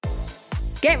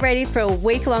Get ready for a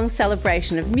week-long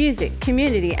celebration of music,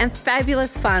 community and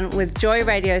fabulous fun with Joy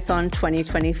Radiothon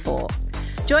 2024.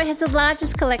 Joy has the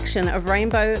largest collection of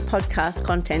rainbow podcast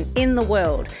content in the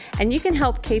world, and you can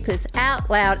help keep us out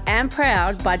loud and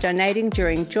proud by donating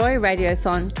during Joy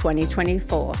Radiothon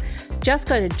 2024. Just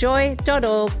go to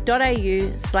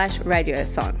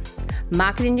joy.org.au/radiothon.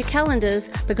 Mark it in your calendars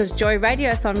because Joy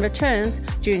Radiothon returns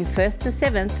June 1st to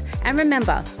 7th, and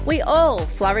remember, we all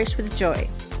flourish with joy.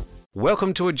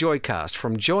 Welcome to a Joycast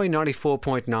from Joy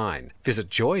 94.9. Visit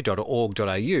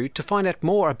joy.org.au to find out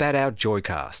more about our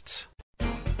Joycasts.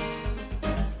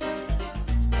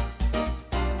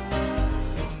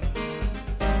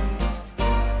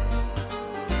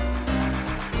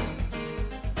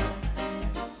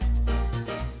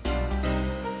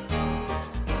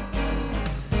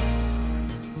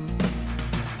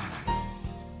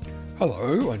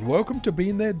 Hello and welcome to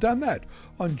Been There Done That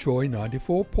on Joy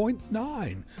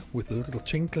 94.9 with a little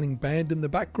tinkling band in the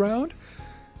background.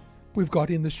 We've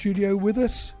got in the studio with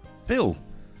us Phil.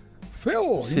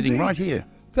 Phil. Sitting indeed. right here.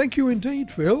 Thank you indeed,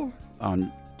 Phil.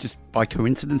 Just by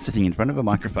coincidence sitting in front of a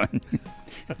microphone.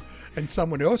 And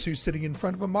someone else who's sitting in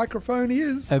front of a microphone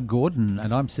is... Gordon,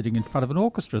 and I'm sitting in front of an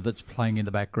orchestra that's playing in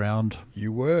the background.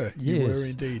 You were. Yes. You were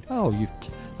indeed. Oh,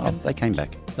 They came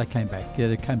back. They came back. Yeah,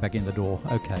 they came back in the door.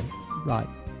 Okay, right.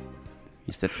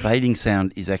 Yes, that fading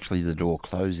sound is actually the door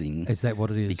closing. Is that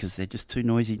what it is? Because they're just too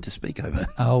noisy to speak over.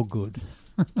 Oh, good.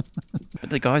 But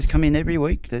the guys come in every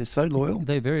week. They're so loyal.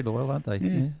 They're very loyal, aren't they?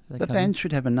 Yeah. they The come band in.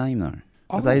 should have a name, though.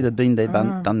 Oh, Have they been there,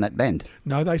 done that band?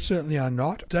 No, they certainly are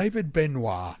not. David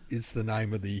Benoit is the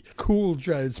name of the cool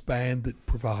jazz band that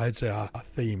provides our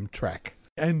theme track.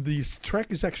 And this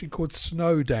track is actually called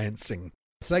Snow Dancing.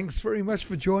 Thanks very much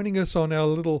for joining us on our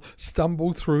little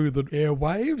stumble through the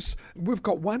airwaves. We've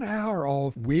got 1 hour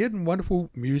of weird and wonderful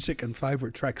music and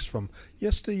favourite tracks from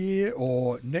yesteryear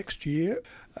or next year.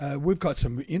 We've got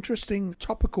some interesting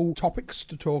topical topics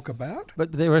to talk about.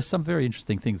 But there are some very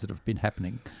interesting things that have been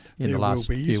happening in There the last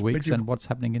will be, few but weeks you've- and what's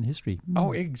happening in history.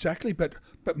 Oh, exactly. But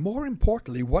more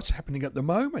importantly, what's happening at the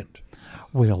moment?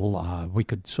 Well, we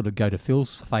could sort of go to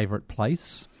Phil's favourite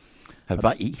place,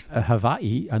 Hawaii.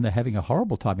 Hawaii, and they're having a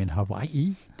horrible time in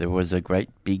Hawaii. There was a great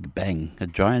big bang, a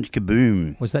giant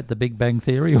kaboom. Was that the Big Bang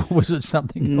Theory or was it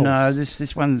something else? No,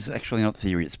 this one's actually not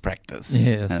theory, it's practice.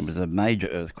 Yes. And it was a major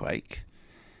earthquake.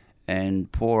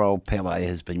 And poor old Pele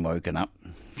has been woken up.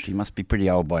 She must be pretty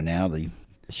old by now.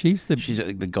 She's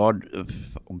the god of,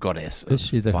 or goddess Is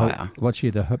she the fire. what's she,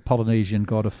 the Polynesian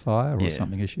god of fire or Yeah.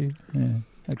 something? Is she? Yeah.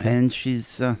 Okay. And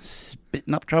she's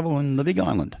spitting up trouble in the Big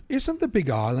Island. Isn't the Big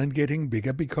Island getting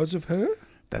bigger because of her?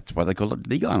 That's why they call it the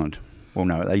Big Island. Well,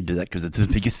 no, they do that because it's the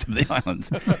biggest of the islands.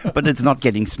 But it's not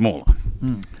getting smaller.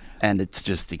 Mm. And it's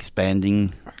just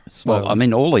expanding. Slowly. Well, I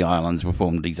mean, all the islands were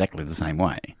formed exactly the same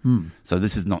way. Mm. So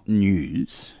this is not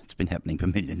news. It's been happening for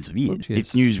millions of years. Yes.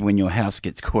 It's news when your house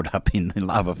gets caught up in the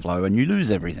lava flow and you lose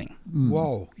everything.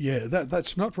 Whoa, yeah,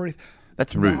 that's not very...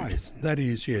 That's rude. Nice. That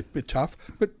is, yeah, a bit tough.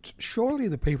 But surely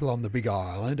the people on the Big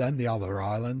Island and the other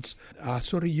islands are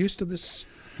sort of used to this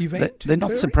event. They're not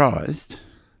occurring? surprised,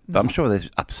 but I'm sure they're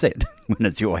upset when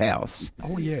it's your house.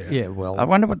 Oh, yeah. Yeah, well, I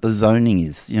wonder what the zoning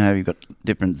is. You know, you've got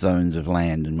different zones of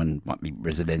land, and one it might be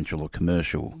residential or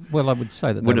commercial. I would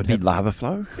say that Would they it be have, lava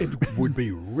flow? It would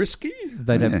be risky.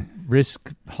 they'd Yeah. have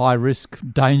risk, high risk,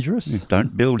 dangerous.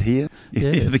 Don't build here.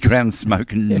 Yes. The ground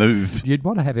smoke and Yeah. move. You'd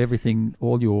want to have everything,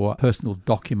 all your personal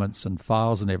documents and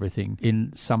files and everything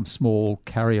in some small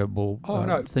carryable Oh,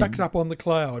 no, thing. backed up on the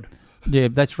cloud. Yeah,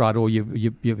 that's right. Or you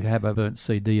have a burnt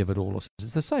CD of it all.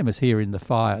 It's the same as here in the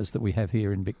fires that we have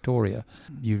here in Victoria.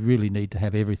 You really need to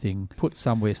have everything put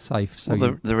somewhere safe. So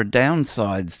Well, there are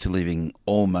downsides to living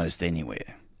almost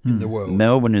anywhere. In the world.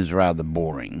 Melbourne is rather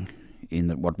boring in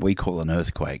that what we call an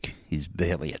earthquake is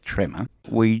barely a tremor.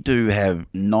 We do have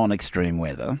non-extreme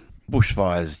weather.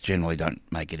 Bushfires generally don't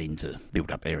make it into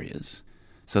built-up areas.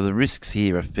 So the risks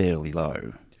here are fairly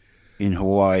low. In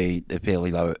Hawaii, they're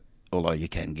fairly low, although you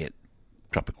can get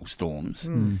tropical storms.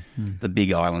 The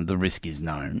Big Island, the risk is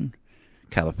known.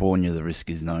 California, the risk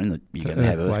is known that you're going to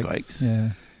have earthquakes.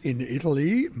 Yeah. In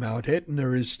Italy, Mount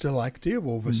Etna is still active,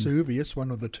 or Vesuvius, one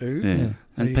of the two. Yeah.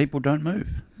 And They- people don't move.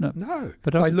 No,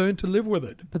 But they I- learn to live with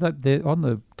it. But on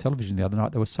the television the other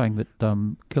night, they were saying that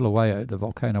Kilauea, the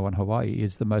volcano on Hawaii,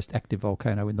 is the most active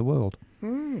volcano in the world.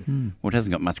 Well, it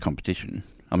hasn't got much competition.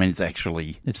 I mean, it's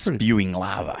actually It's pretty- spewing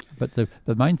lava. But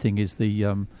the main thing is the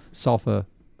sulfur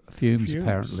fumes, Fumes,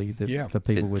 apparently, yeah. for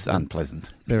people It's with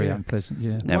unpleasant. very Yeah. unpleasant.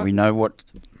 Yeah, Now, we know what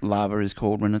lava is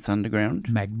called when it's underground.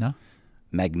 magma.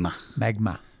 Magma.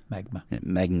 Magma. Yeah,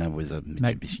 Magna was a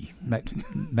Mitsubishi.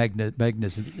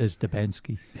 Magna's is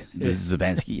Dabansky. The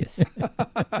Zabansky, yes.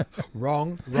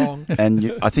 Wrong.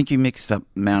 And I think you mixed up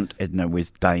Mount Edna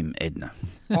with Dame Edna.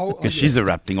 Because she's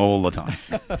erupting all the time.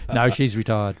 No, she's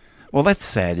retired. Well, that's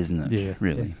sad, isn't it? Yeah.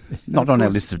 Really. Not on our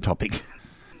list of topics.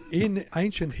 In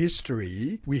ancient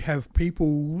history, we have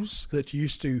peoples that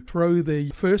used to throw the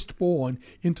firstborn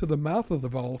into the mouth of the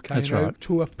volcano That's right.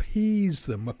 to appease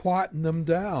them, quieten them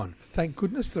down. Thank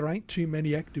goodness there ain't too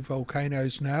many active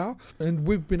volcanoes now, and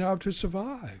we've been able to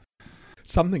survive.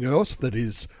 Something else that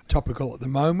is topical at the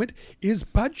moment is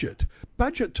budget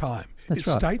time. That's It's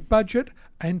right. state budget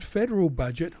and federal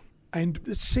budget. And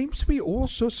there seems to be all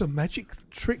sorts of magic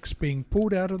tricks being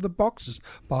pulled out of the boxes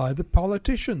by the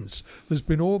politicians. There's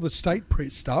been all the state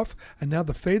stuff, and now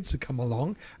the feds have come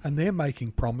along and they're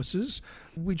making promises.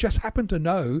 We just happen to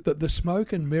know that the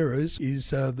smoke and mirrors is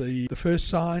the first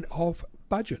sign of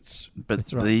budgets. But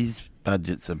That's right. these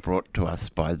budgets are brought to us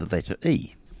by the letter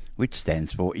E, which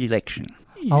stands for election.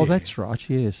 Oh, Yeah. that's right,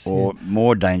 yes. Or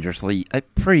more dangerously, a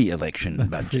pre-election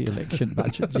budget. Pre-election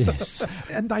budget, yes.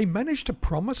 And they manage to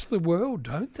promise the world,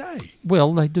 don't they?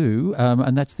 Well, they do,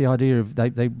 and that's the idea of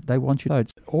they want you to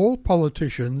vote. All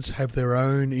politicians have their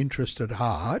own interest at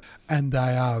heart, and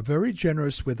they are very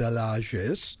generous with their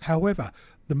largesse. However,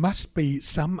 there must be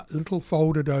some little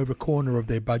folded over corner of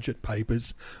their budget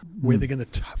papers where they're going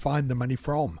to find the money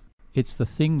from. It's the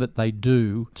thing that they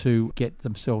do to get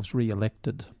themselves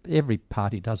re-elected. Every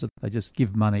party does it. They just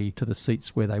give money to the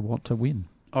seats where they want to win.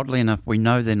 Oddly enough, we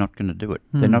know they're not going to do it.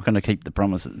 They're not going to keep the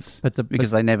promises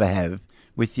because they never have,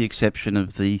 with the exception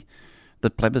of the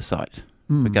plebiscite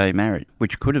for gay marriage,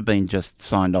 which could have been just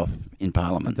signed off in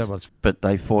Parliament. That was But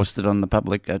they forced it on the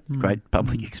public at great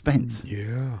public expense.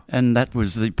 Yeah. And that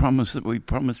was the promise that we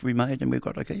promised we made, and we've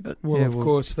got to keep it. Well, Yeah, of well-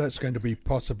 course, that's going to be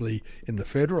possibly in the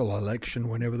federal election,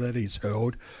 whenever that is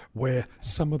held, where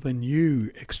some of the new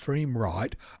extreme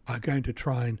right are going to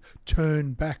try and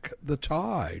turn back the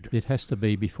tide. It has to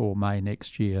be before May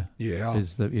next year. Yeah.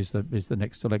 Is the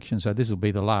next election. So this will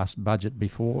be the last budget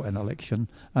before an election,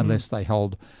 unless they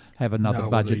have another No,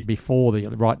 well, budget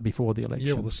right before the election.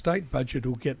 Yeah, well, the state budget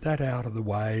will get that out of the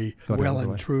way Got well out of the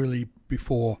and way. truly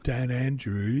before Dan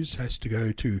Andrews has to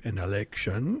go to an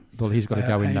election. Well, he's got to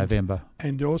go in and- November.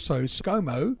 And also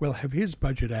ScoMo will have his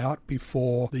budget out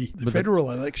before the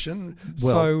federal election.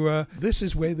 Well- So this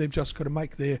is where they've just got to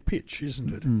make their pitch,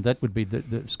 isn't it? That would be the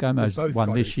They've ScoMo's both one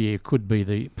got this it. year could be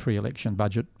the pre-election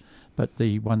budget, but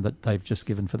the one that they've just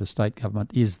given for the state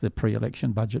government is the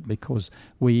pre-election budget because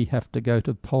we have to go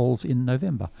to polls in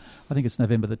November. I think it's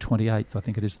November the 28th. I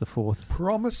think it is the 4th.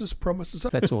 Promises.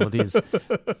 That's all it is.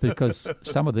 Because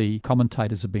some of the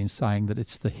commentators have been saying that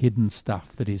it's the hidden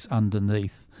stuff that is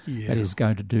underneath Yeah. that is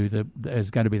going to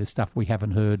be the stuff we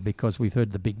haven't heard because we've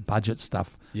heard the big budget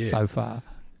stuff so far.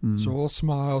 It's all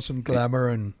smiles and glamour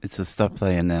and... It's the stuff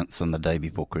they announce on the day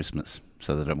before Christmas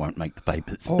so that it won't make the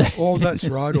papers. Oh, that's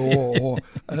right. Or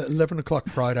 11 o'clock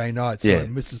Friday night, so Yeah, it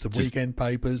misses the just- weekend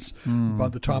papers. By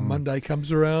the time Monday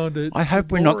comes around, it's I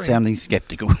hope we're not boring. sounding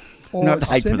sceptical. Or Not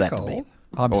hate for that to cynical.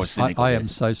 be. I am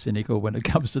so cynical when it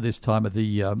comes to this time of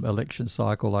the election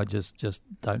cycle. I just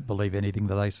don't believe anything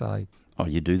that they say. Oh,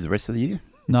 you do the rest of the year?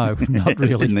 No, not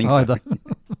really Didn't think so. either.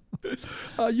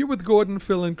 You with Gordon,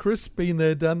 Phil and Chris, been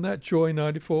there, done that, Joy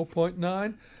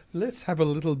 94.9. Let's have a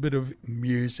little bit of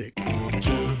music.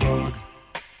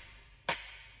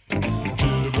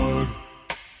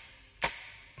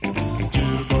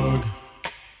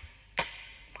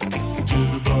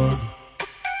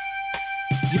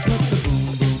 You put the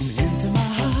boom boom into my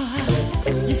heart.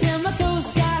 You send my soul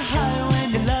sky high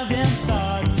when your loving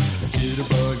starts. A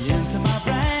jitterbug into my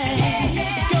brain.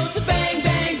 It goes to bang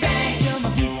bang bang till my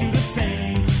feet do the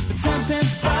same. But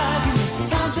something's bugging,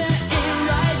 something ain't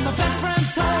right. My best friend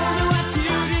told me what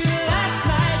you did last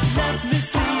night. You left me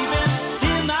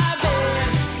sleeping in my bed.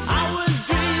 I was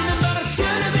dreaming, but I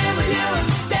should have been with you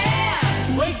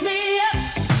instead. Wake me up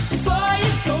before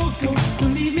you go.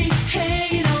 Don't leave me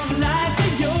hanging on like a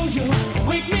yo-yo.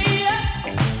 Wake me up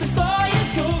before you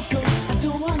go. I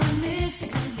don't wanna miss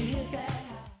it when you hit that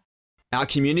high. Our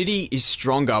community is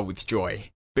stronger with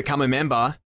Joy. Become a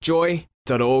member,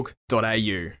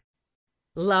 joy.org.au.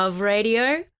 Love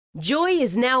radio? Joy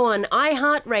is now on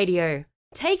iHeartRadio.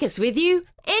 Take us with you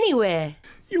anywhere.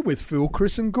 You with Phil,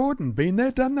 Chris and Gordon, been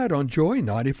there, done that on Joy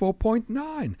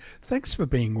 94.9. Thanks for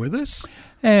being with us.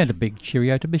 And a big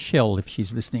cheerio to Michelle if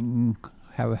she's listening.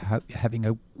 Having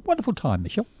a wonderful time,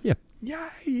 Michelle. Yeah.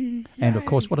 Yay! And of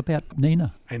course, what about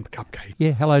Nina? And Cupcake.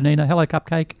 Yeah. Hello, Nina. Hello,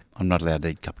 Cupcake. I'm not allowed to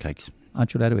eat cupcakes.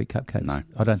 Aren't you allowed to eat cupcakes? No.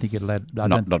 I don't think you're allowed.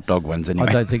 Not dog ones anyway.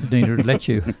 I don't think Nina would let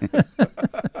you.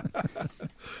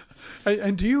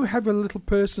 And do you have a little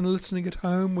person listening at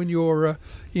home when you're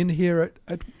in here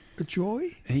at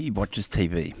Joy? He watches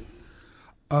TV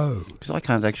Oh. because I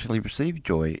can't actually receive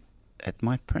Joy at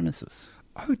my premises.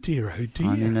 Oh dear, oh dear.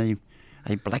 I'm in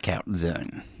a blackout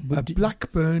zone. A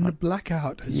Blackburn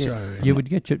blackout zone. You would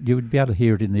you would be able to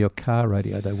hear it in your car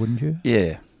radio, though, wouldn't you?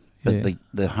 Yeah. But Yeah.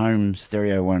 the home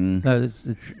stereo one No, it's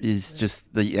is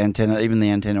just the antenna, even the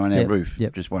antenna on our Yep, roof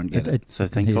yep. just won't get It- it. So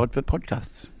thank yeah. God for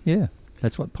podcasts. yeah.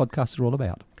 That's what podcasts are all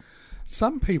about.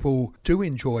 Some people do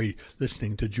enjoy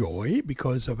listening to Joy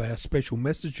because of our special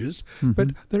messages, but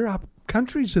there are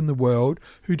countries in the world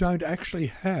who don't actually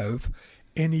have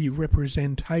any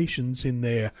representations in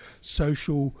their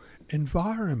social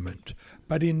environment.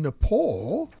 But in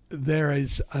Nepal, there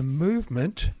is a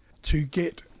movement to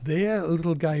get their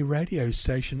little gay radio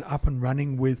station up and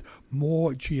running with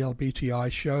more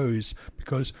GLBTI shows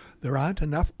because there aren't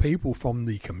enough people from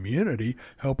the community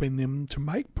helping them to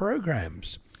make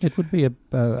programs. It would be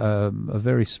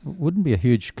wouldn't be a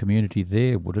huge community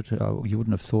there, would it? You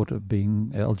wouldn't have thought of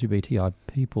being LGBTI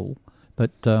people,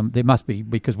 but there must be,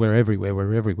 because we're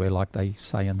everywhere, like they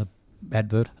say in the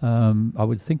advert. I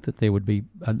would think that there would be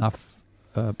enough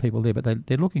people there, but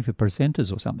they're looking for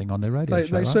presenters or something on their radio show,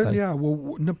 They aren't certainly they? are.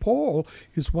 Well, Nepal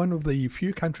is one of the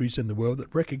few countries in the world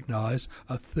that recognise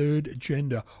a third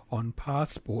gender on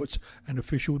passports and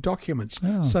official documents.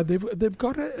 Oh. So they've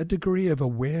got a degree of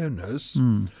awareness,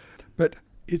 Hmm. but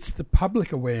it's the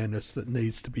public awareness that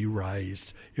needs to be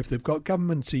raised. If they've got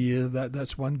government's ear,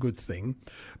 that's one good thing,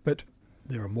 but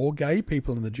there are more gay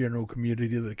people in the general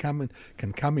community that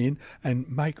can come in and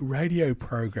make radio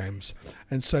programs.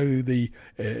 And so the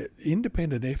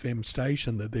independent FM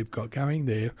station that they've got going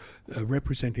there,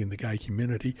 representing the gay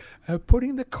community, are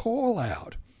putting the call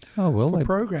out Oh, well, for they,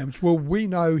 programs. Well, we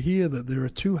know here that there are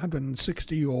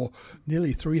 260 or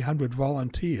nearly 300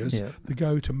 volunteers Yeah. that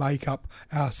go to make up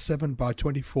our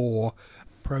 7x24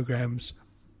 programs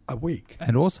a week.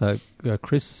 and also,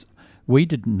 Chris, we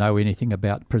didn't know anything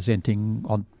about presenting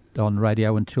on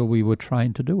radio until we were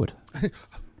trained to do it.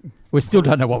 We still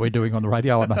don't know what we're doing on the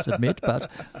radio, I must admit, but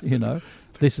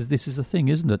this is the thing,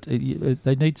 isn't it?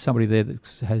 They need somebody there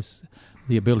that has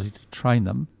the ability to train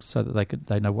them so that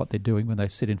they know what they're doing when they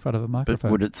sit in front of a But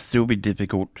microphone. would it still be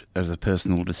difficult as a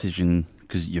personal decision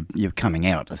because you're coming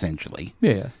out essentially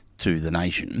Yeah. to the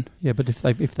nation? Yeah, but if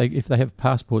they have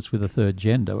passports with a third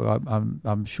gender,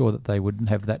 I'm sure that they wouldn't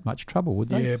have that much trouble, would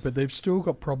they? Yeah, but they've still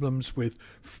got problems with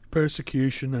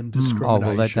persecution and Oh,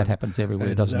 discrimination. well, that happens everywhere,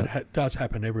 And doesn't that it? does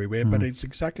happen everywhere, but it's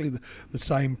exactly the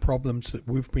same problems that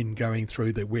we've been going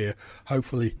through that we're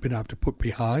hopefully been able to put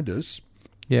behind us.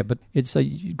 Yeah, but it's a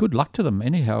good luck to them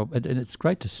anyhow, and it's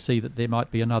great to see that there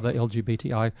might be another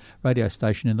LGBTI radio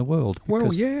station in the world. Well,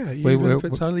 because yeah, we're- even we're- if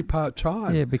it's only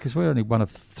part-time. Yeah, because we're only one of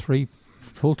 3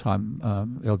 full-time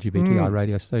LGBTI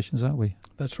radio stations, aren't we?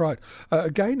 That's right.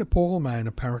 A gay Nepal man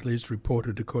apparently has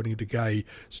reported, according to Gay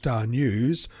Star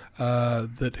News,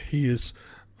 that he is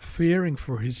fearing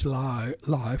for his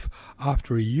life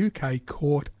after a UK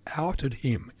court outed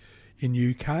him in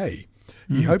UK.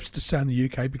 He hopes to stay in the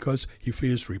UK because he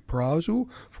fears reprisal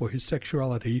for his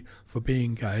sexuality for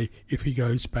being gay if he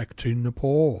goes back to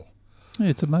Nepal. Yeah,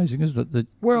 it's amazing, isn't it? That,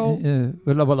 Well-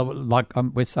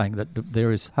 we're saying that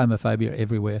there is homophobia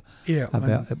everywhere. Yeah, About-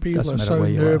 and it people doesn't are matter so where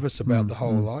you are. nervous about the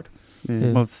whole lot.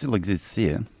 Yeah. Well, it still exists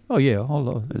here. Oh yeah, a whole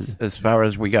lot. As far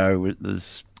as we go,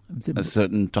 there's a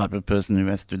certain type of person who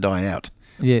has to die out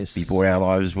Yes. before our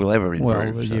lives will ever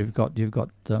improve. Well, so. you've got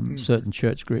certain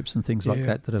church groups and things like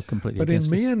Yeah. that are completely But in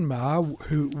against us.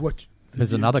 Myanmar,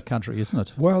 There's another country, isn't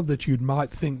it? well, that you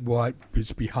might think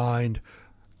is behind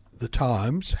the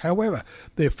times. However,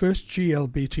 their first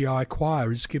GLBTI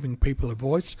choir is giving people a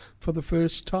voice for the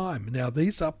first time. Now,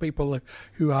 these are people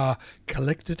who are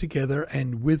collected together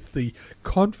and with the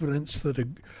confidence that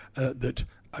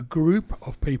a group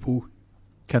of people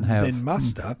Can have. then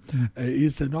muster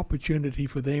is an opportunity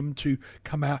for them to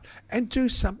come out and do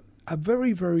a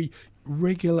very, very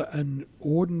regular and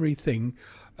ordinary thing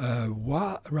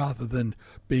rather than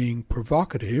being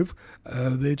provocative.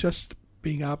 They're just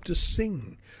being able to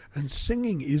sing. And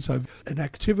singing is an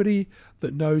activity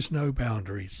that knows no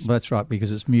boundaries. Well, that's right,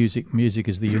 because it's music. Music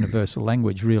is the universal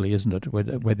language, really, isn't it?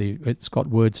 Whether it's got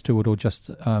words to it or just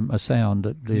a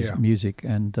sound, there's Yeah. music.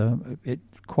 And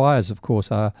choirs, of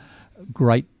course, are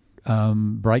great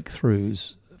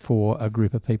breakthroughs for a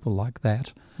group of people like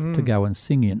that to go and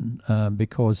sing in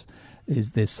because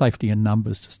there's safety in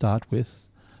numbers to start with.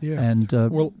 Yeah. And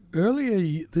Well,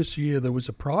 earlier this year there was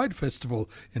a Pride Festival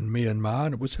in Myanmar,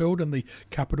 and it was held in the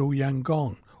capital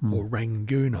Yangon, or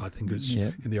Rangoon, I think it's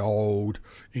Yeah. in the old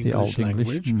English old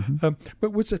language, English,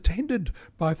 but was attended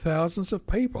by thousands of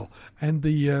people. And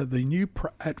the new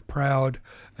At Proud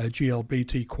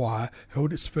GLBT choir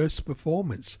held its first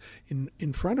performance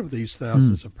in front of these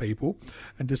thousands of people,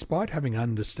 and despite having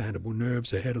understandable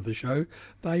nerves ahead of the show,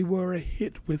 they were a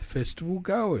hit with festival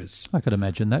goers. I could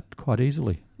imagine that quite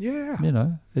easily. Yeah. You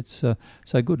know, it's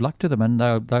so good luck to them. And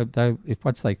they if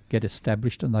once they get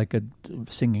established and they get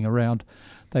singing around,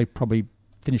 they probably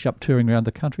finish up touring around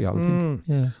the country, I would think.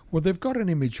 Yeah. Well, they've got an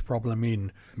image problem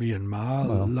in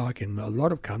Myanmar, like in a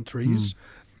lot of countries,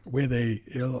 where the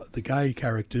gay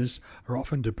characters are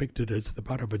often depicted as the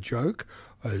butt of a joke,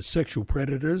 as sexual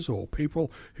predators or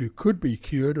people who could be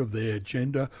cured of their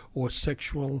gender or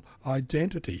sexual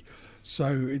identity.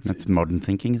 So That's modern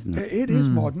thinking, isn't it? it is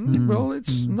modern. Well,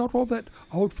 it's not all that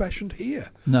old-fashioned here.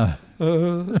 No.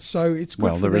 So it's good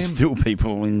Well, for there are them. still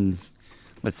people in,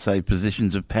 let's say,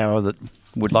 positions of power that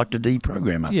would like to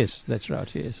deprogram us. Yes, that's right.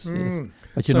 Yes.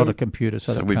 But you're So- not a computer,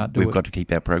 so So they can't do we've it. got to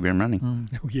keep our program running.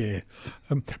 Oh, yeah.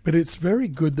 But it's very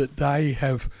good that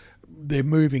they're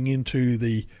moving into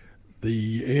the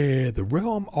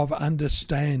realm of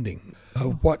understanding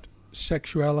of what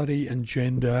sexuality and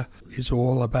gender is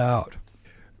all about.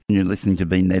 You're listening to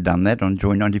Been There, Done That on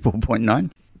Joy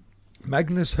 94.9.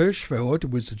 Magnus Hirschfeld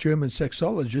was a German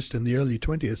sexologist in the early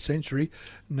 20th century,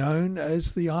 known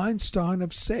as the Einstein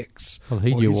of sex. Well,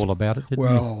 he knew all about it, didn't he?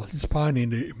 Well, his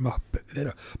pioneering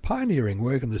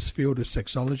work in this field of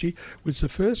sexology was the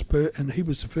first and he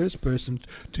was the first person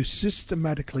to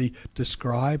systematically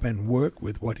describe and work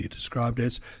with what he described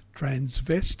as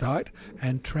transvestite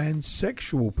and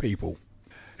transsexual people.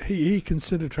 He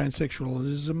considered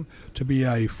transsexualism to be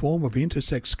a form of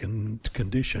intersex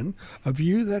condition, a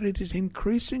view that it is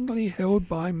increasingly held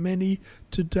by many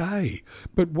today.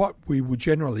 But what we would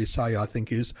generally say, I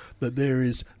think, is that there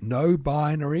is no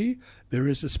binary, there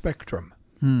is a spectrum.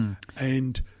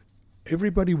 And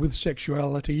everybody with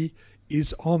sexuality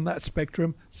is on that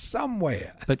spectrum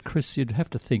somewhere. But Chris, you'd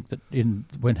have to think that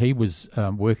when he was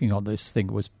working on this thing,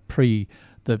 it was pre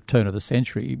the turn of the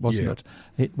century, wasn't Yeah. it?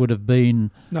 It would have been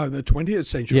No, the 20th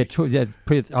century.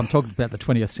 I'm talking about the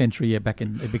 20th century. Yeah,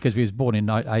 because he was born in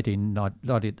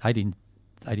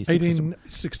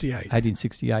 1868.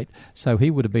 1868. So he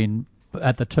would have been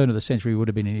at the turn of the century. Would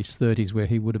have been in his 30s, where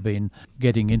he would have been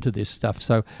getting into this stuff.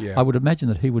 So Yeah. I would imagine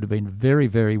that he would have been very,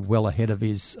 very well ahead of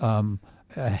his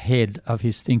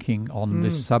thinking on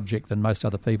this subject than most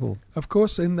other people. Of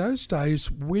course, in those days,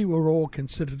 we were all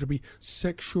considered to be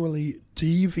sexually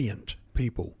deviant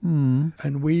people,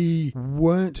 and we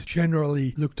weren't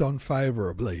generally looked on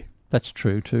favourably. That's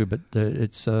true too, but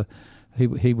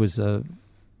he was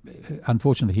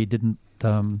unfortunately he didn't.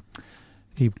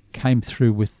 He came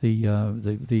through with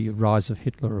the rise of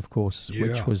Hitler, of course, Yeah.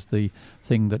 which was the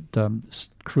thing that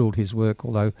cruelled his work.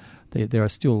 Although there are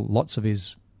still lots of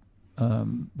his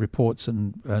reports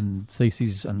and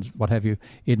theses and what have you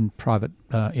in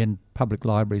public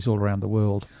libraries all around the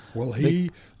world. Well, he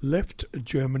left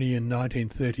Germany in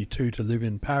 1932 to live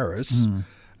in Paris,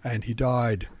 and he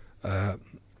died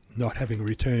not having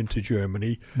returned to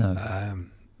Germany. No.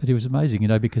 But he was amazing,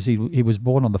 because he was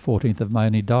born on the 14th of May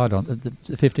and he died on the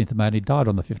 15th of May and he died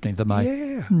on the 15th of May.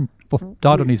 Yeah.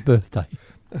 Died on his birthday.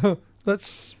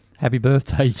 That's... Happy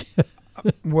birthday.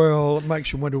 Well, it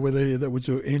makes you wonder whether that was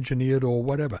engineered or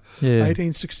whatever. Yeah.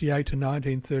 1868 to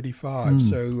 1935,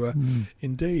 so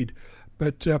indeed.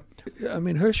 But,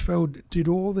 Hirschfeld did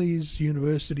all these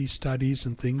university studies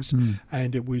and things,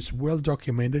 and it was well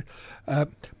documented.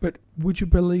 But would you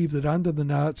believe that under the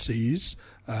Nazis,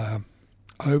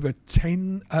 over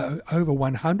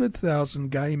 100,000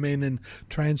 gay men and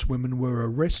trans women were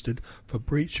arrested for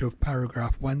breach of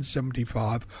paragraph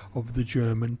 175 of the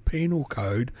German Penal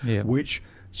Code, which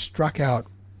struck out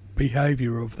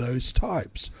behaviour of those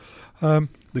types. The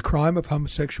crime of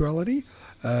homosexuality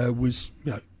was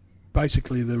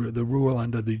basically the rule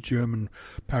under the German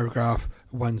paragraph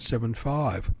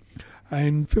 175.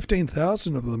 And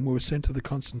 15,000 of them were sent to the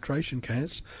concentration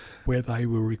camps where they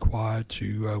were required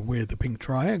to wear the pink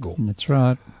triangle. That's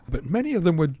right. But many of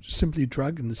them were simply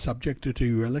drugged and subjected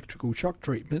to electrical shock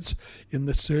treatments in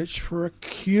the search for a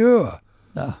cure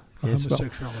for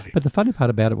homosexuality. But the funny part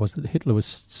about it was that Hitler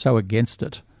was so against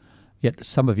it, yet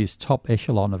some of his top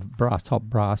echelon of top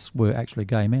brass were actually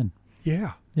gay men.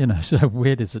 Yeah. So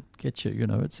where does it get you?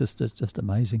 It's just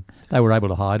amazing. They were able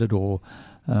to hide it, or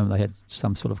they had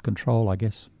some sort of control, I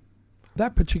guess.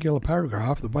 That particular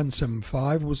paragraph, the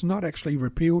 175, was not actually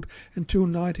repealed until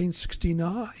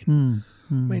 1969.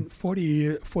 I mean,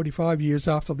 45 years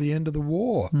after the end of the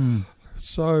war.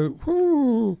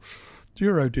 So,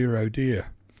 dear, oh dear, oh dear.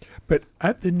 But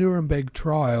at the Nuremberg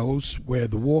trials, where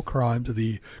the war crimes,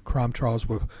 the crime trials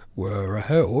were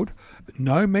held,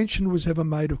 no mention was ever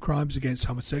made of crimes against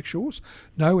homosexuals.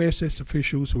 No SS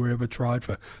officials were ever tried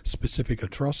for specific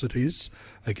atrocities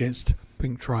against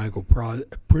Pink Triangle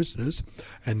prisoners,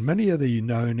 and many of the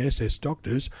known SS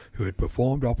doctors who had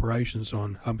performed operations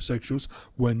on homosexuals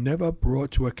were never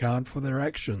brought to account for their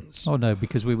actions. Oh no,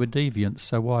 because we were deviants,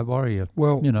 so why worry you?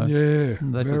 Well, you know, yeah,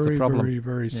 that was the very, problem. very,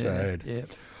 very sad. Yeah.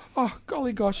 Oh,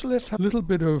 golly gosh, let's have a little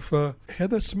bit of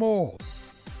Heather Small.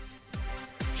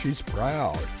 She's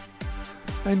proud.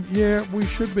 And yeah, we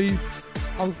should be...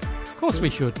 Of course we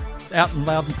should. Out and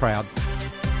loud and proud.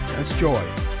 That's Joy.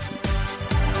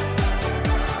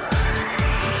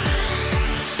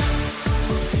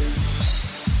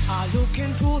 I look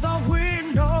into the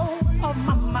window of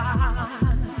my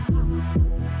mind.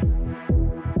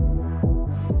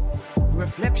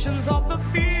 Reflections of the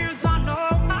fears I know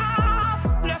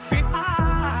I've left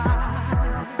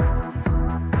behind.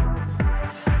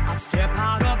 I step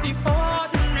out of the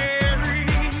ordinary.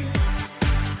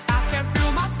 I can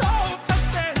feel my soul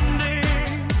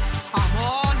ascending. I'm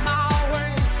on my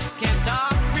way, can't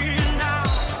stop me now.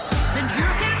 And you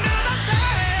can do the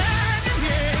same,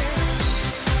 yeah.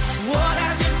 What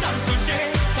have you done today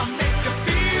to make you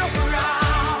feel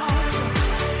proud?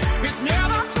 It's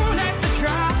never too late to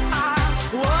try.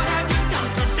 What have you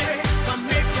done today to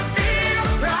make you feel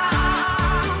proud?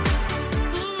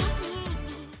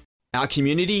 Our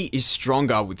community is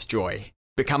stronger with Joy.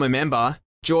 Become a member,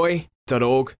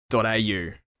 joy.org.au.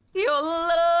 You're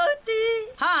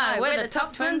loaded. Hi, we're the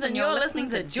Top Twins and you're listening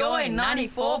to Joy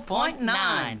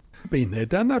 94.9. Been there,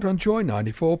 done that on Joy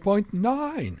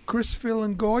 94.9. Chris, Phil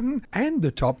and Gordon and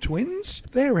the Top Twins.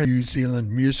 They're a New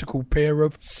Zealand musical pair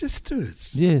of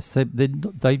sisters. Yes,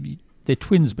 they're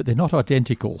twins, but they're not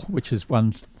identical, which is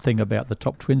one thing about the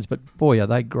Top Twins. But boy, are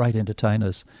they great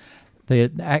entertainers.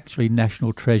 They're actually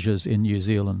national treasures in New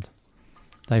Zealand.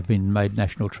 They've been made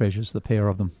national treasures, the pair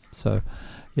of them. So,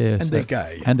 yeah. And they're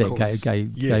gay. And of they're course.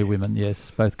 gay women,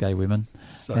 yes, both gay women.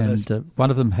 So And one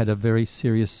of them had a very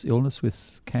serious illness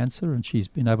with cancer, and she's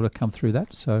been able to come through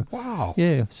that. So, wow.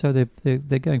 yeah, so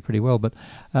they're going pretty well. But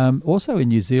also in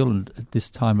New Zealand at this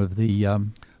time of the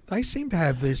They seem to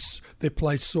have their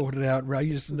place sorted out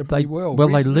reasonably well. Well,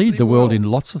 they lead the world well. in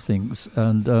lots of things,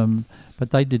 and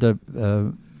but they did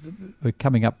we're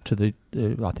coming up to the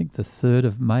I think the 3rd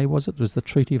of May, was it? Was the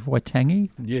Treaty of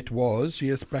Waitangi? It was,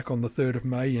 yes, back on the 3rd of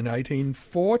May in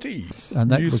 1840.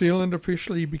 And that New was Zealand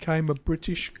officially became a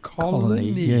British colony.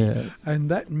 yeah. And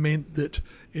that meant that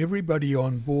everybody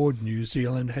on board New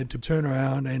Zealand had to turn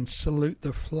around and salute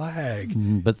the flag.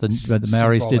 But the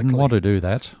Maoris didn't want to do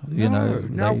that.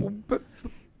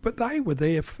 But they were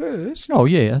there first. Oh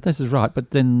yeah, this is right. But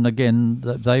then again,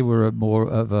 they were a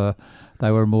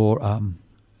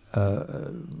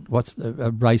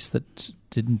race that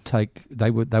didn't take.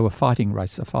 They were a fighting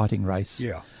race.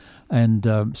 Yeah.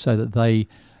 And so that they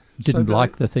didn't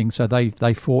like the thing, so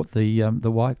they fought the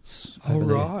whites. Oh, over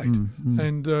there. right.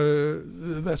 And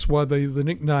that's why the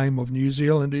nickname of New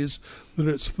Zealand is that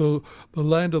it's the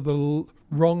land of the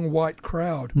wrong white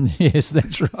crowd. Yes,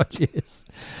 that's right. Yes,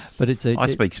 but I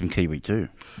speak some Kiwi too.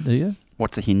 Do you?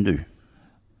 What's a Hindu?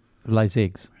 Lays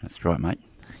eggs. That's right, mate.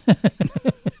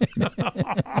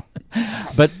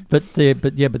 But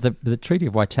the Treaty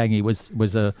of Waitangi was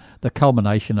the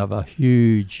culmination of a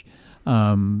huge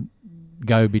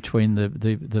go between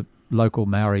the local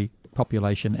Maori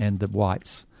population and the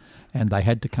whites, and they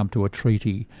had to come to a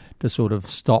treaty to sort of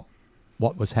stop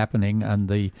what was happening, and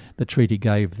the treaty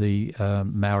gave the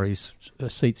Maoris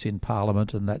seats in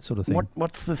Parliament and that sort of thing.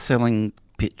 What's the selling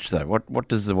pitch though? What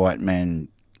does the white man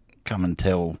come and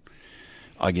tell?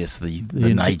 I guess the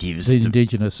natives, the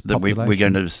indigenous population, that we're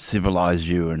going to civilise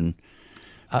you and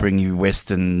bring you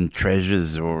Western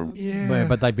treasures, or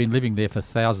but they've been living there for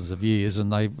thousands of years,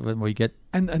 and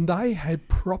they had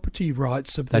property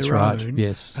rights of their own.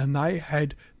 Yes, and they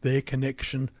had their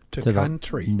connection to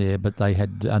country. But they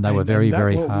had, and they were very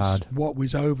hard. What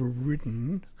was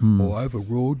overridden or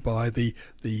overruled by the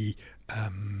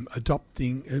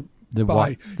adopting the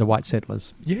white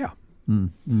settlers. Yeah.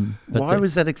 Why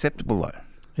was that acceptable though?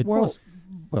 It was.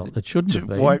 Well, it shouldn't have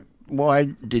been. Why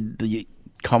did the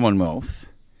Commonwealth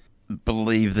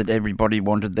believe that everybody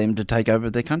wanted them to take over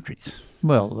their countries?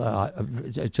 Well,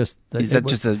 is that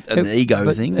just an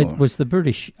ego thing? It was the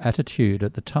British attitude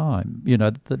at the time. You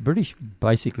know, the British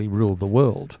basically ruled the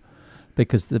world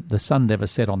because the sun never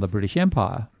set on the British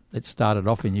Empire. It started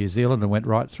off in New Zealand and went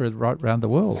right around the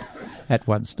world at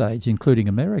one stage, including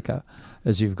America,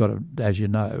 as you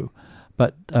know.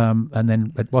 But and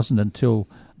then it wasn't until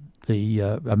the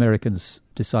Americans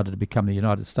decided to become the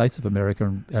United States of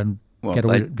America and get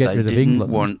rid of England. They didn't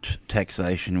want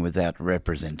taxation without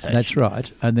representation. That's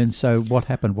right. And then so what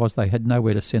happened was they had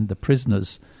nowhere to send the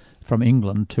prisoners from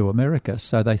England to America,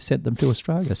 so they sent them to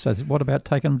Australia. So what about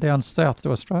taking them down south to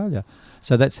Australia?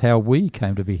 So that's how we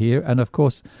came to be here. And of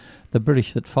course, the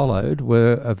British that followed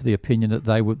were of the opinion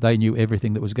that they knew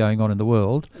everything that was going on in the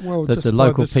world. Well, that just the by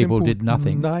local the people simple did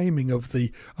nothing. Naming of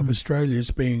Australia as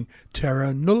being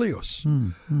Terra Nullius.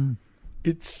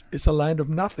 It's a land of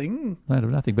nothing. Land of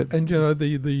nothing, but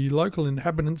the local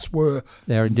inhabitants were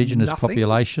our indigenous nothing.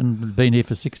 Population had been here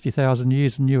for 60,000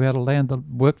 years and knew how to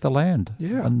work the land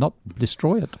and not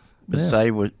destroy it. But they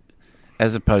were,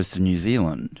 as opposed to New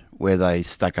Zealand, where they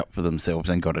stuck up for themselves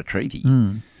and got a treaty.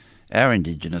 Our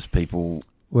indigenous people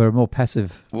were more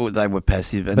passive. Well, they were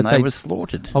passive, and they were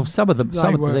slaughtered. Some of them,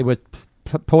 there were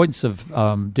points of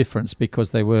difference because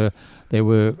there were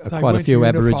quite a few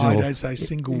Aboriginal as a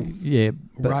single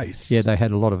race. Yeah, they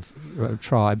had a lot of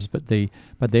tribes, but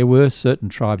there were certain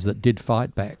tribes that did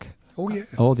fight back. Oh yeah,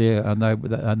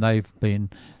 and they've been.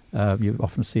 You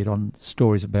often see it on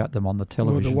stories about them on the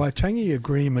television. Well, the Waitangi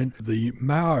Agreement, the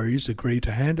Maoris agreed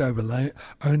to hand over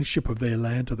ownership of their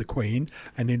land to the Queen,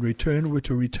 and in return were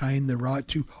to retain the right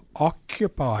to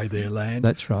occupy their land.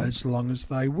 That's right. As long as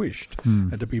they wished,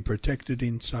 and to be protected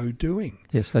in so doing.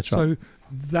 Yes, that's So right.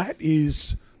 that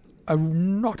is a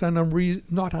not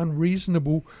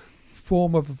unreasonable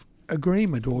form of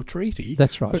agreement or treaty.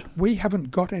 That's right. But we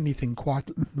haven't got anything quite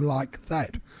like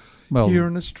that. Well, here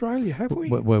in Australia, have we?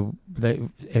 Well,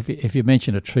 if you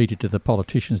mention a treaty to the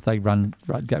politicians, they run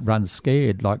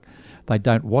scared, like they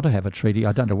don't want to have a treaty.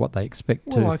 I don't know what they expect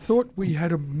to. Well, I thought we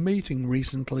had a meeting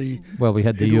recently. Well, we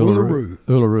had the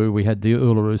Uluru. We had the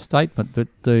Uluru Statement that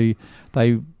the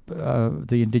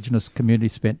Indigenous community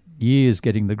spent years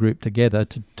getting the group together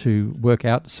to work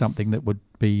out something that would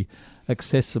be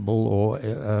accessible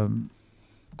or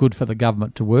good for the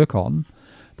government to work on.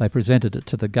 They presented it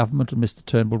to the government, and Mr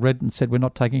Turnbull read it and said, we're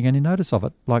not taking any notice of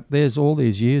it. Like, there's all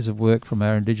these years of work from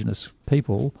our Indigenous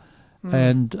people,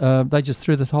 and they just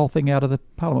threw the whole thing out of the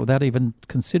Parliament without even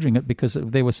considering it, because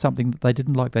there was something that they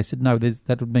didn't like. They said, no,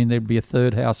 that would mean there'd be a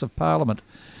third House of Parliament.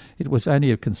 It was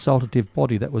only a consultative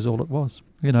body, that was all it was.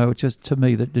 It's just, to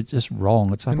me, that it's just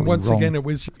wrong. It's utterly wrong. And once again, it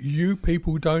was, you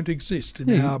people don't exist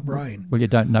in our brain. Well, you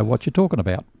don't know what you're talking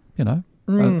about,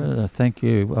 thank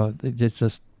you. It's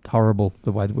just horrible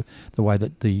the way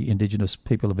that the Indigenous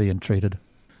people are being treated.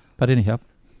 But anyhow,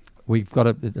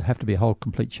 it have to be a whole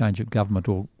complete change of government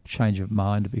or change of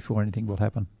mind before anything will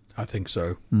happen. I think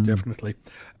so, definitely.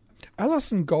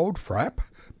 Alison Goldfrapp,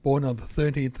 born on the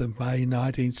 13th of May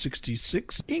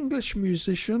 1966, English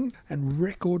musician and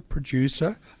record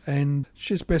producer, and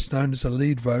she's best known as a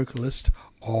lead vocalist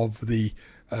of the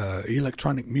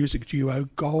electronic music duo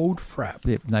Goldfrapp.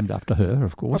 Yeah, named after her,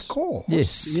 of course. Of course.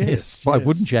 Yes. Why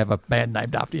wouldn't you have a band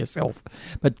named after yourself?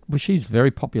 But she's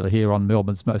very popular here on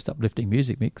Melbourne's Most Uplifting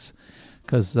Music Mix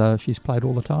because she's played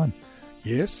all the time.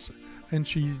 Yes, and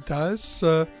she does.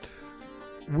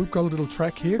 We've got a little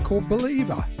track here called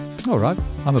Believer. All right,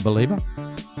 I'm a believer.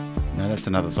 No, that's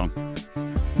another song.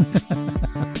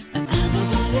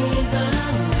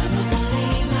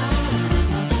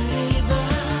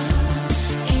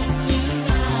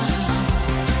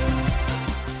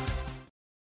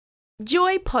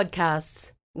 Joy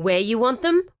Podcasts. Where you want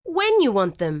them, when you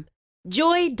want them.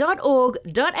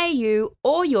 joy.org.au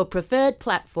or your preferred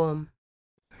platform.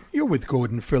 You're with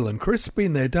Gordon, Phil and Chris.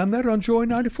 Been there, done that on Joy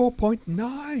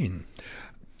 94.9.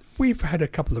 We've had a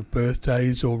couple of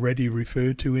birthdays already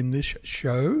referred to in this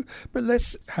show, but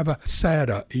let's have a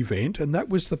sadder event, and that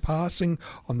was the passing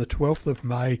on the 12th of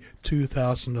May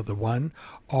 2001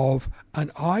 of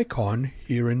an icon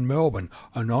here in Melbourne,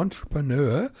 an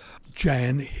entrepreneur,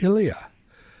 Jan Hillier.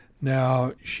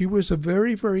 Now, she was a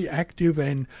very, very active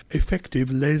and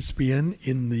effective lesbian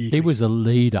in the... She was a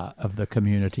leader of the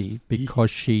community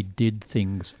because she did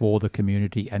things for the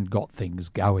community and got things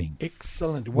going.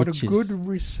 Excellent. What a good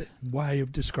way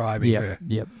of describing her.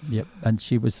 Yep. And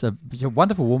she was a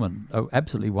wonderful woman, an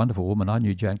absolutely wonderful woman. I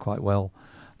knew Jan quite well.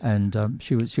 And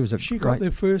she was a She great... got the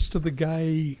first of the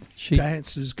gay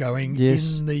dances going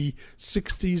in the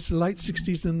 60s, late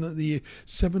 60s and the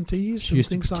 70s and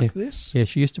things like this. Yeah,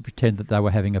 she used to pretend that they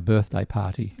were having a birthday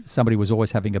party. Somebody was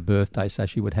always having a birthday, so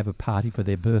she would have a party for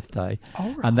their birthday.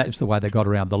 Oh, right. And that was the way they got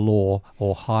around the law,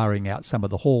 or hiring out some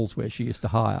of the halls where she used to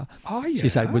hire. Oh, yeah. She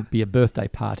said it would be a birthday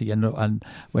party, and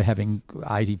we're having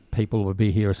 80 people would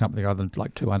be here or something, rather than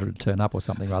like 200 would turn up or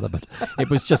something or other. But it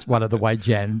was just one of the way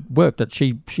Jan worked it.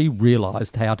 She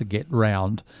realised how to get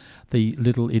round the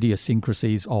little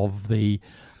idiosyncrasies of the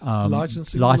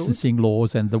licensing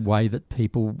laws and the way that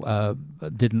people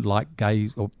didn't like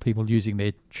gays or people using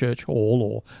their church hall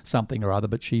or something or other,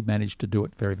 but she managed to do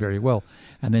it very, very well.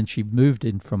 And then she moved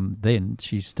in from then.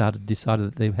 She decided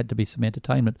that there had to be some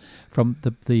entertainment from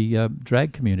the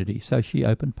drag community, so she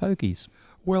opened Pokies.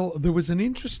 Well, there was an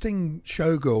interesting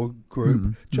showgirl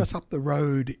group just up the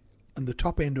road on the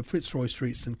top end of Fitzroy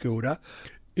Street, St Kilda.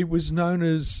 It was known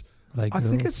as...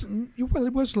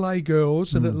 it was Lay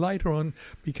Girls, and it later on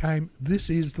became This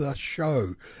Is The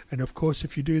Show. And of course,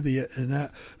 if you do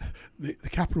the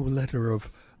capital letter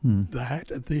of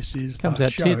that, This Is Comes The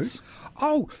out Show. tits.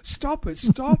 Oh, stop it.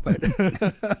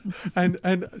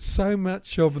 and so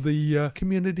much of the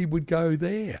community would go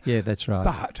there. Yeah, that's right.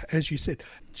 But, as you said,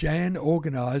 Jan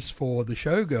organised for the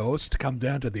showgirls to come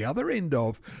down to the other end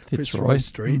of Fitzroy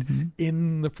Street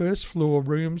in the first floor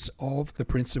rooms of the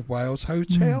Prince of Wales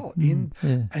Hotel.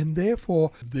 And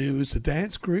therefore, there was a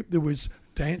dance group, there was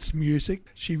dance music.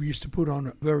 She used to put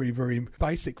on very, very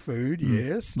basic food,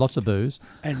 yes. Lots of booze.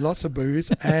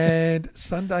 And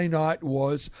Sunday night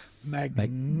was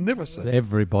magnificent.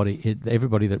 Everybody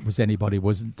that was anybody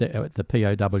was at the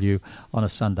POW on a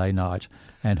Sunday night,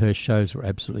 and her shows were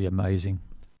absolutely amazing.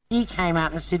 He came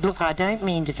up and said, "Look, I don't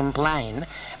mean to complain,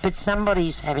 but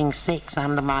somebody's having sex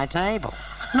under my table."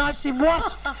 And I said,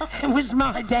 "What?" It was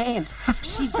my dance.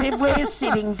 She said, "We're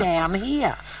sitting down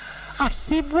here." I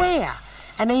said, "Where?"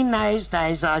 And in those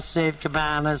days I served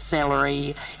cabana,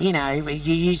 celery,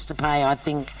 you used to pay, I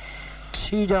think,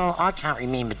 $2, I can't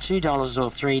remember, $2 or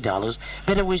 $3,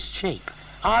 but it was cheap.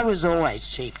 I was always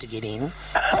cheap to get in,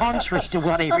 contrary to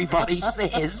what everybody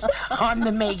says. I'm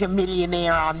the mega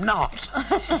millionaire, I'm not.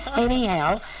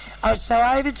 Anyhow, so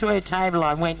over to her table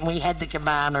I went, and we had the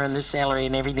cabana and the celery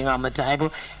and everything on the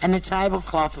table, and the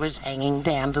tablecloth was hanging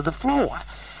down to the floor.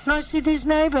 And I said, "There's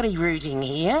nobody rooting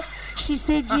here." She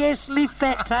said, "Yes, lift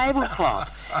that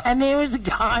tablecloth." And there was a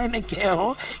guy and a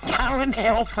girl going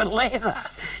hell for leather.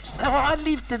 So I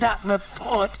lifted up my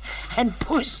foot and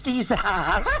pushed his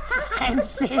ass and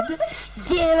said,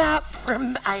 "Get up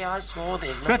from..." Hey, I swore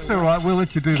then. That's all right, we'll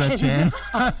let you do that, Jan.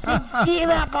 I said, "Get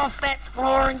up off that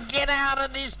floor and get out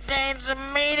of this dance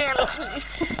immediately."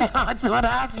 And I thought,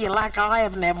 half your luck, I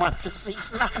haven't had one for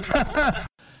 6 months.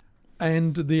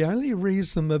 And the only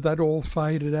reason that all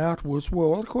faded out was,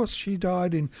 well, of course, she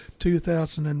died in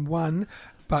 2001,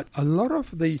 but a lot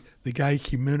of the gay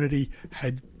community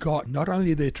had got not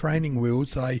only their training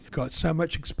wheels, they got so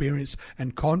much experience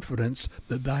and confidence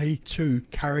that they too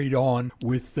carried on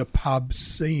with the pub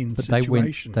scene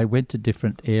situation. They went to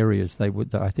different areas.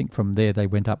 I think from there they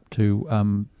went up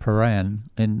to Paran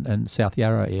in South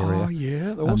Yarra area. Oh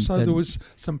yeah. Also there was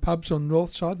some pubs on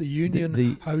North Side, the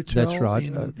Union Hotel. That's right.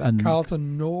 in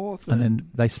Carlton North. And then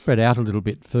they spread out a little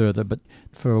bit further, but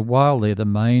for a while there the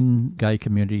main gay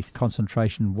community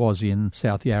concentration was in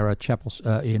South Yarra Chapel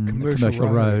in Commercial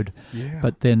Road. Yeah.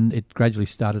 But then it gradually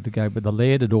started to go, but the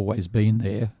Laird had always been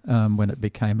there when it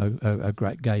became a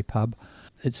great gay pub.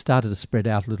 It started to spread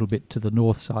out a little bit to the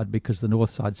north side because the north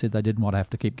side said they didn't want to have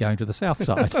to keep going to the south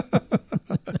side.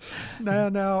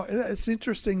 Now, it's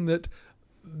interesting that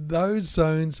those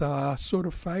zones are sort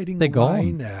of fading They're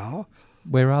away gone. now.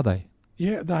 Where are they?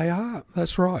 Yeah, they are.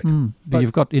 That's right. But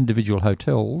you've got individual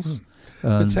hotels.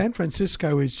 But San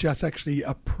Francisco has just actually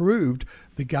approved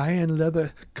the Gay and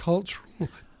Leather Cultural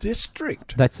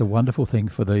District. That's a wonderful thing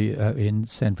for in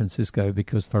San Francisco,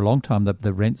 because for a long time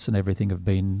the rents and everything have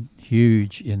been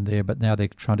huge in there, but now they're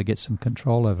trying to get some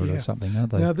control over it or something,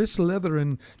 aren't they? Now this leather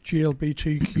and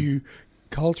GLBTQ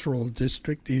Cultural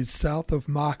District is south of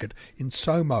Market in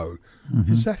Somo.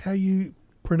 Is that how you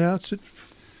pronounce it,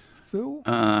 Phil?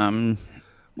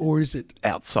 Or is it...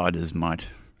 Outsiders might.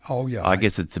 Oh, yeah. I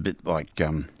guess it's a bit like,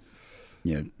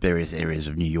 various areas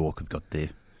of New York have got their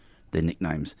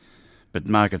nicknames. But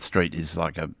Market Street is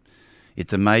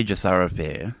it's a major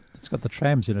thoroughfare. It's got the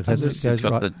trams in it, hasn't it? It's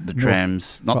got the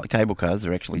trams, not the cable cars,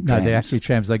 they're actually trams. No, they're actually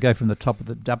trams. They go from the top of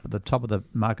the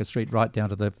Market Street right down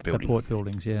to the port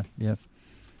buildings, yeah.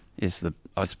 Yes,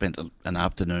 I spent an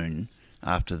afternoon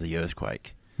after the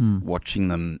earthquake watching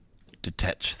them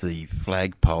detach the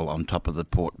flagpole on top of the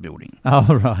port building.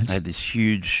 Oh, right. They had this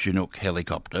huge Chinook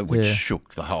helicopter which Yeah.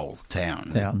 shook the whole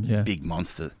town. Yeah. Big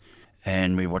monster.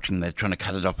 And we're watching, they're trying to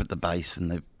cut it off at the base,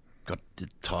 and they've got it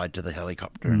tied to the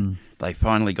helicopter. And they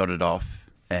finally got it off,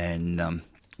 and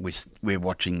we're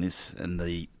watching this, and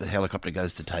the helicopter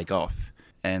goes to take off,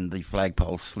 and the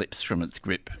flagpole slips from its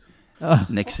grip. Oh.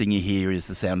 Next thing you hear is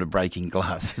the sound of breaking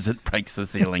glass as it breaks the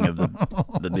ceiling of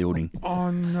the building. Oh,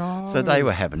 no. So they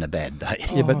were having a bad day.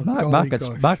 Yeah, but Oh,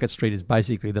 golly Market Street is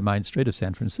basically the main street of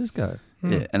San Francisco.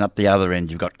 Yeah, and up the other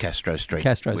end you've got Castro Street,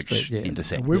 Castro which Street, yeah.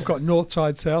 intersects. We've got north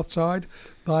side, south side.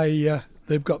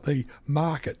 They've got the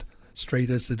Market Street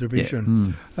as the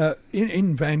division.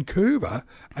 In Vancouver,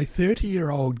 a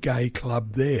 30-year-old gay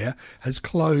club there has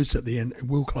closed at the end.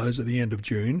 Will close at the end of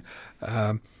June,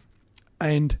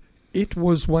 and it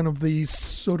was one of these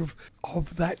sort of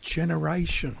that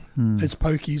generation, as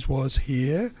Pokies was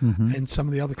here, and some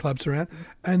of the other clubs around.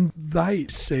 And they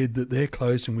said that their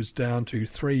closing was down to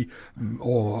three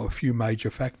or a few major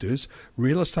factors: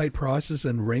 real estate prices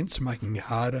and rents making it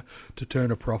harder to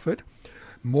turn a profit,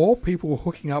 more people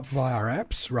hooking up via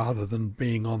apps rather than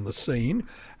being on the scene,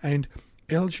 and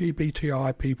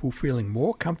LGBTI people feeling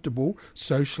more comfortable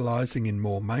socialising in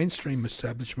more mainstream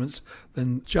establishments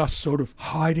than just sort of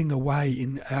hiding away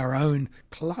in our own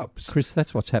clubs. Chris,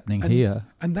 that's what's happening here.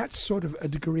 And that's sort of a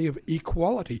degree of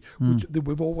equality which that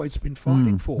we've always been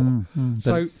fighting for.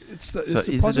 So it's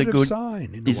a positive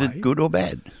sign in a way. Is it good or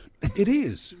bad? It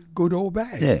is good or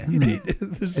bad. Yeah.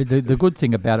 The good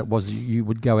thing about it was you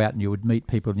would go out and you would meet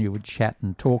people and you would chat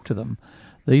and talk to them.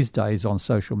 These days on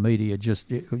social media,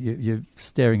 just you're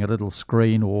staring at a little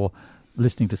screen or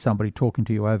listening to somebody talking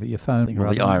to you over your phone.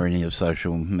 Well, the irony of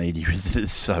social media is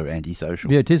it's so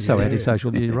antisocial. Yeah, it is so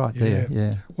antisocial. You're right there.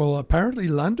 Yeah. Well, apparently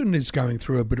London is going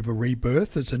through a bit of a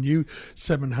rebirth. There's a new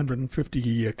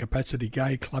 750 capacity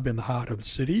gay club in the heart of the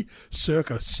city.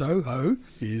 Circa Soho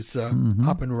is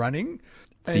up and running.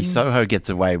 See, Soho gets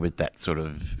away with that sort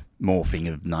of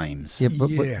morphing of names. Yeah, but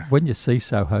when you see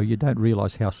Soho, you don't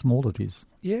realise how small it is.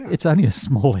 Yeah. It's only a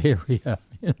small area. You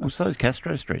know? Well, so is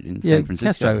Castro Street in San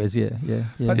Francisco. Castro is, yeah.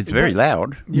 But it's very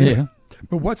loud. Yeah.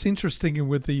 But what's interesting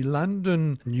with the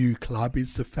London new club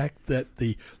is the fact that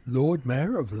the Lord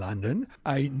Mayor of London,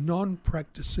 a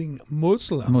non-practicing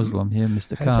Muslim,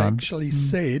 Mr. has Khan, actually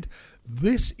said,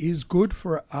 this is good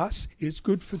for us, it's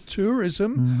good for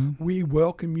tourism. We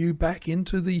welcome you back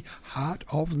into the heart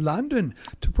of London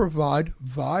to provide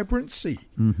vibrancy.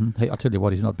 Hey, I'll tell you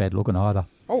what, he's not bad looking either.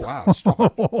 Oh, wow,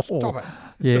 stop it, stop it.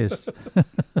 Yes.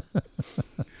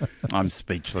 I'm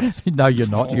speechless. No, you're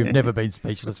not. You've never been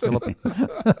speechless, Philip.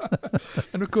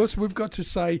 And of course, we've got to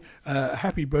say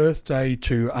happy birthday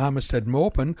to Armistead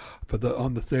Maupin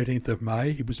on the 13th of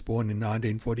May. He was born in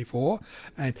 1944,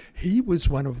 and he was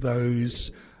one of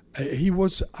those. He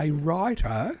was a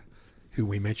writer who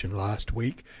we mentioned last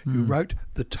week, who wrote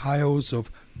the tales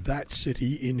of that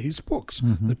city in his books,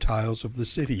 the tales of the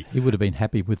city. He would have been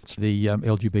happy with the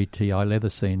LGBTI leather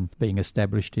scene being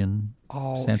established in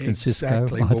San Francisco.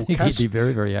 Exactly. I think he'd be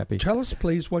very, very happy. Tell us,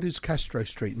 please, what is Castro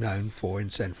Street known for in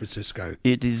San Francisco?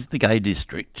 It is the gay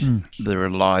district. There are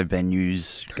live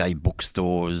venues, gay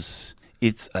bookstores.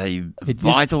 It's a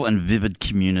vital and vivid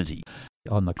community.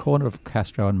 On the corner of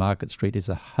Castro and Market Street is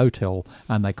a hotel,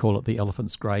 and they call it the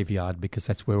Elephant's Graveyard because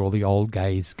that's where all the old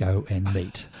gays go and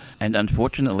meet. And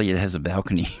unfortunately, it has a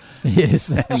balcony. Yes,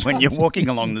 that's and when you're walking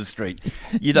along the street,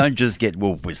 you don't just get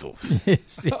wolf whistles.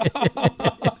 Yes.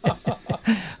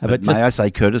 But may I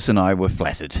say, Curtis and I were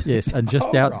flattered. Yes, and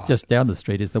just down the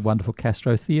street is the wonderful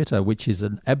Castro Theatre, which is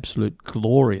an absolute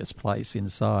glorious place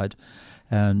inside.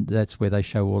 And that's where they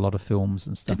show a lot of films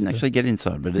and stuff. Didn't actually get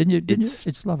inside, but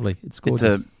it's lovely. It's gorgeous.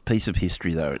 It's a piece of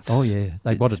history, though.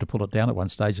 They wanted to pull it down at one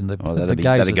stage, and that'd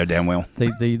go down well.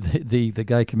 The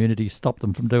gay community stopped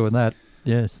them from doing that.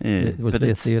 Yes, it was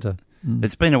their theatre.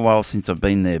 It's been a while since I've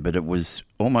been there, but it was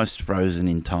almost frozen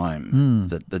in time,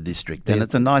 the district. And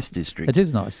it's a nice district. It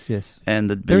is nice, yes. And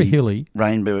the very hilly.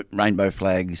 Rainbow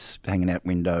flags hanging out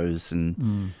windows.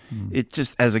 And it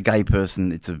just, as a gay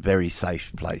person, it's a very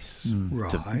safe place.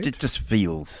 Right. It just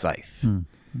feels safe,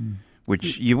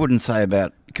 which you wouldn't say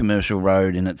about Commercial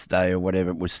Road in its day or whatever.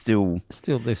 It was still...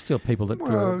 There's still people that...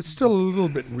 Well, it's still a little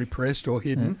bit repressed or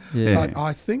hidden. Yeah. But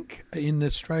I think in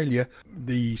Australia,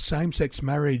 the same-sex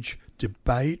marriage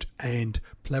debate and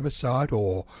plebiscite,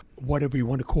 or whatever you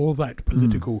want to call that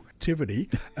political activity,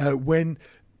 when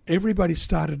everybody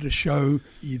started to show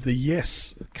the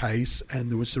Yes case,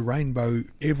 and there was a rainbow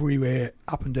everywhere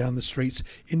up and down the streets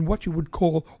in what you would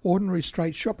call ordinary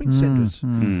straight shopping centres.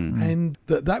 And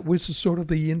that was sort of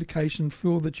the indication,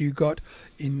 Phil, that you got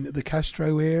in the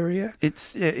Castro area.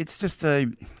 It's just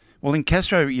well, in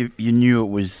Castro, you knew it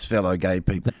was fellow gay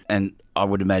people, and I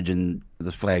would imagine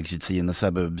the flags you'd see in the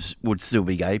suburbs would still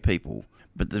be gay people,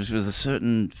 but there was a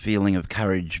certain feeling of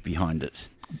courage behind it.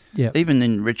 Yeah. Even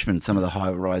in Richmond, some of the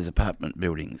high-rise apartment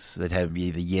buildings that have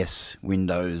either Yes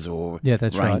windows or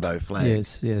rainbow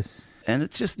flags. Yes. And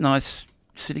it's just nice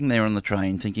sitting there on the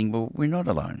train thinking, well, we're not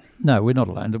alone. No, we're not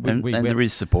alone. And there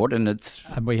is support, and it's...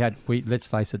 And let's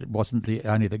face it, it wasn't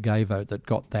only the gay vote that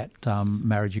got that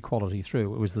marriage equality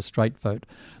through. It was the straight vote,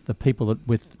 the people that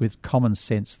with common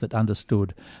sense that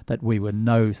understood that we were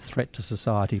no threat to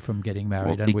society from getting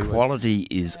married. Well, equality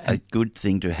is a good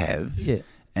thing to have. Yeah.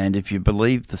 And if you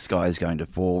believe the sky is going to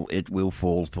fall, it will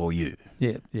fall for you.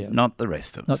 Yeah. Not the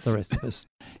rest of us. Not the rest of us.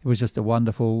 It was just a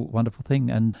wonderful, wonderful thing.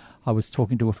 And I was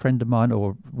talking to a friend of mine,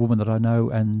 or a woman that I know,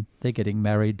 and they're getting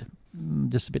married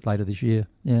just a bit later this year.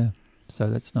 Yeah. So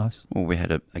that's nice. Well, we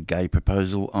had a gay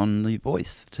proposal on The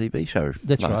Voice TV show.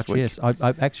 That's last right. week. Yes,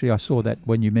 I saw that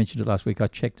when you mentioned it last week. I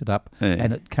checked it up,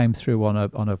 and it came through on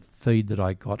a feed that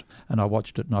I got, and I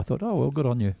watched it, and I thought, oh well, good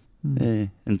on you. Yeah,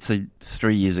 and so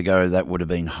 3 years ago that would have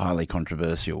been highly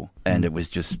controversial, and it was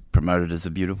just promoted as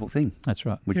a beautiful thing. That's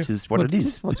right. Which is what it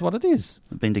is. That's what it is.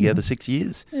 We've been together 6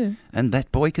 years, and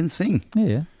that boy can sing.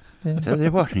 Yeah. Tell you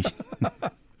what.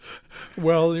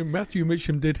 Well, Matthew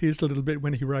Mitchum did his little bit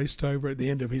when he raced over at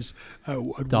the end of his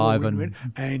dive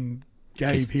and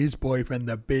gave his boyfriend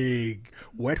the big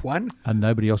wet one. And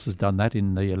nobody else has done that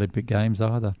in the Olympic Games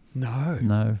either.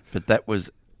 No. But that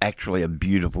was actually a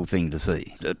beautiful thing to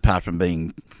see, apart from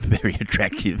being very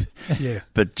attractive. Yeah.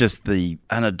 But just the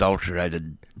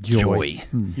unadulterated joy.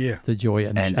 Yeah. The joy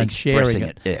and sharing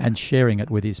it. Yeah. And sharing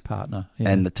it with his partner. Yeah.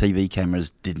 And the TV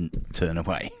cameras didn't turn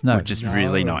away, which is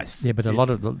really nice. Yeah, but a lot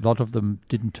of them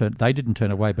didn't turn. They didn't turn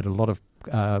away, but a lot of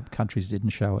countries didn't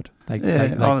show it. They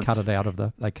cut it out of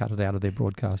their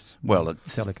broadcasts. Well,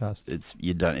 it's telecasts.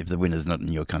 You don't, if the winner's not in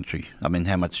your country. I mean,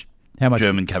 how much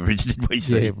German coverage did we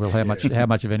see? Yeah, well, how much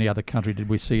of any other country did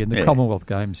we see in the Commonwealth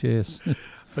Games? Yes.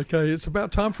 Okay, it's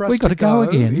about time for us We've got to go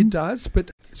again. It does,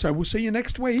 but so we'll see you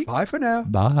next week. Bye for now.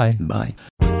 Bye. Bye.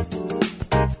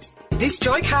 This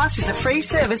Joycast is a free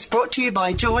service brought to you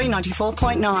by Joy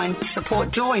 94.9.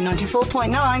 Support Joy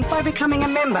 94.9 by becoming a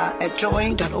member at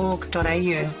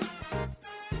joy.org.au.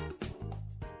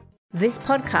 This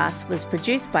podcast was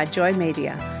produced by Joy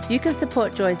Media. You can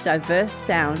support Joy's diverse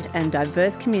sound and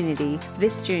diverse community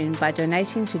this June by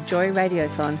donating to Joy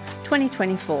Radiothon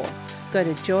 2024. Go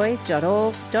to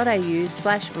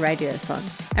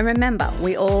joy.org.au/radiothon. And remember,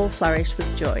 we all flourish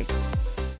with joy.